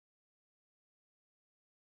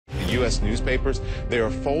U.S. newspapers, they are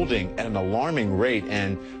folding at an alarming rate,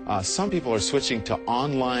 and some people are switching to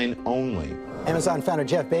online only. Amazon founder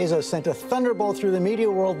Jeff Bezos sent a thunderbolt through the media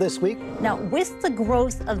world this week. Now, with the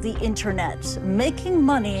growth of the internet, making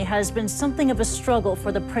money has been something of a struggle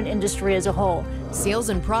for the print industry as a whole. Sales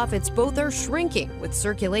and profits both are shrinking, with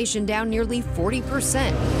circulation down nearly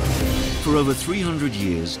 40%. For over 300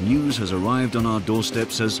 years, news has arrived on our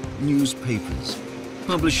doorsteps as newspapers.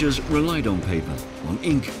 Publishers relied on paper, on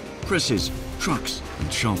ink, presses, trucks,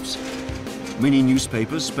 and shops. Many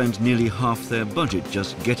newspapers spend nearly half their budget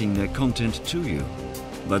just getting their content to you.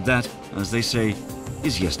 But that, as they say,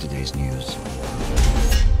 is yesterday's news.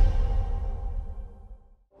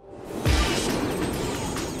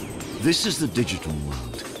 This is the digital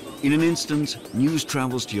world. In an instant, news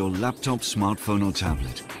travels to your laptop, smartphone, or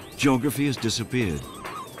tablet. Geography has disappeared.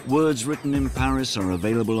 Words written in Paris are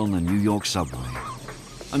available on the New York subway.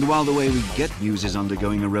 And while the way we get news is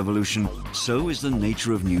undergoing a revolution, so is the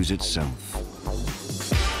nature of news itself.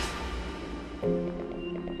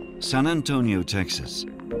 San Antonio, Texas.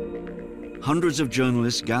 Hundreds of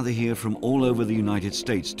journalists gather here from all over the United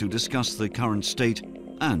States to discuss the current state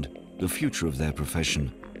and the future of their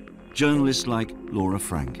profession. Journalists like Laura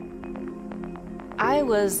Frank. I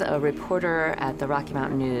was a reporter at the Rocky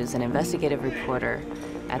Mountain News, an investigative reporter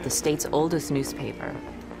at the state's oldest newspaper.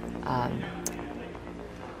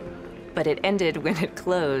 But it ended when it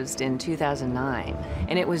closed in 2009,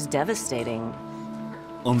 and it was devastating.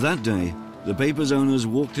 On that day, the paper's owners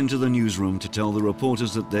walked into the newsroom to tell the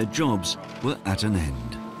reporters that their jobs were at an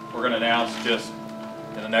end. We're going to announce just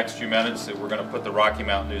in the next few minutes that we're going to put the Rocky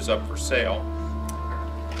Mountain News up for sale.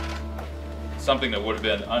 Something that would have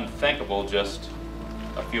been unthinkable just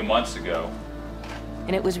a few months ago.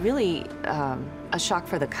 And it was really a shock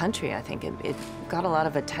for the country, I think. It got a lot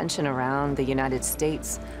of attention around the United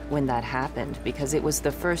States when that happened, because it was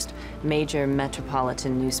the first major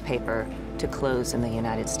metropolitan newspaper to close in the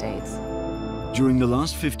United States. During the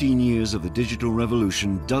last 15 years of the digital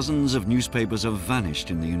revolution, dozens of newspapers have vanished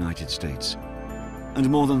in the United States. And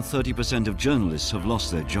more than 30% of journalists have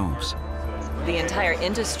lost their jobs. The entire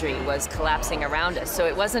industry was collapsing around us, so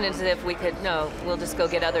it wasn't as if we could, no, we'll just go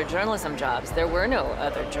get other journalism jobs. There were no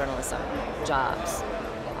other journalism jobs.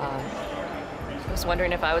 I was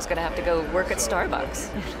wondering if I was going to have to go work at Starbucks.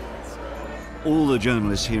 All the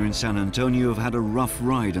journalists here in San Antonio have had a rough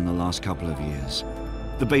ride in the last couple of years.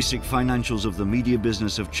 The basic financials of the media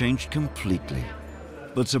business have changed completely.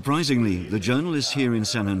 But surprisingly, the journalists here in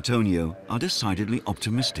San Antonio are decidedly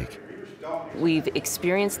optimistic. We've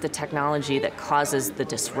experienced the technology that causes the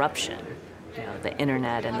disruption, you know, the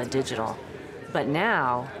internet and the digital. But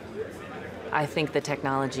now, I think the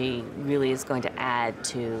technology really is going to add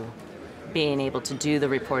to being able to do the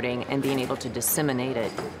reporting and being able to disseminate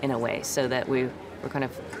it in a way so that we've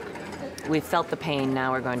felt the pain,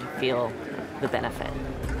 now we're going to feel the benefit.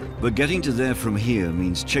 But getting to there from here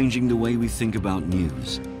means changing the way we think about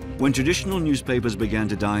news. When traditional newspapers began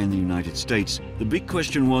to die in the United States, the big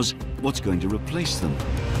question was, what's going to replace them?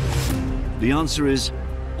 The answer is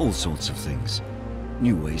all sorts of things.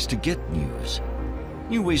 New ways to get news,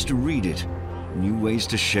 new ways to read it, new ways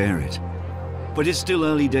to share it. But it's still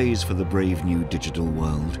early days for the brave new digital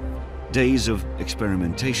world. Days of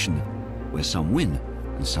experimentation, where some win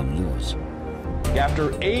and some lose.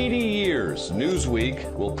 After 80 years,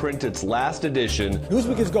 Newsweek will print its last edition.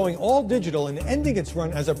 Newsweek is going all digital and ending its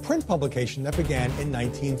run as a print publication that began in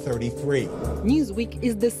 1933. Newsweek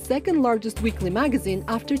is the second largest weekly magazine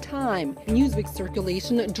after Time. Newsweek's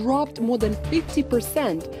circulation dropped more than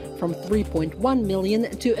 50%, from 3.1 million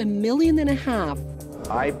to 1.5 million.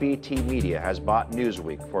 IBT Media has bought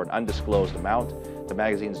Newsweek for an undisclosed amount. The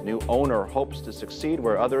magazine's new owner hopes to succeed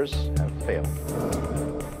where others have failed.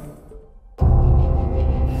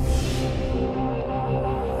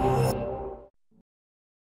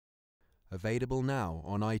 Available now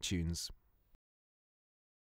on iTunes.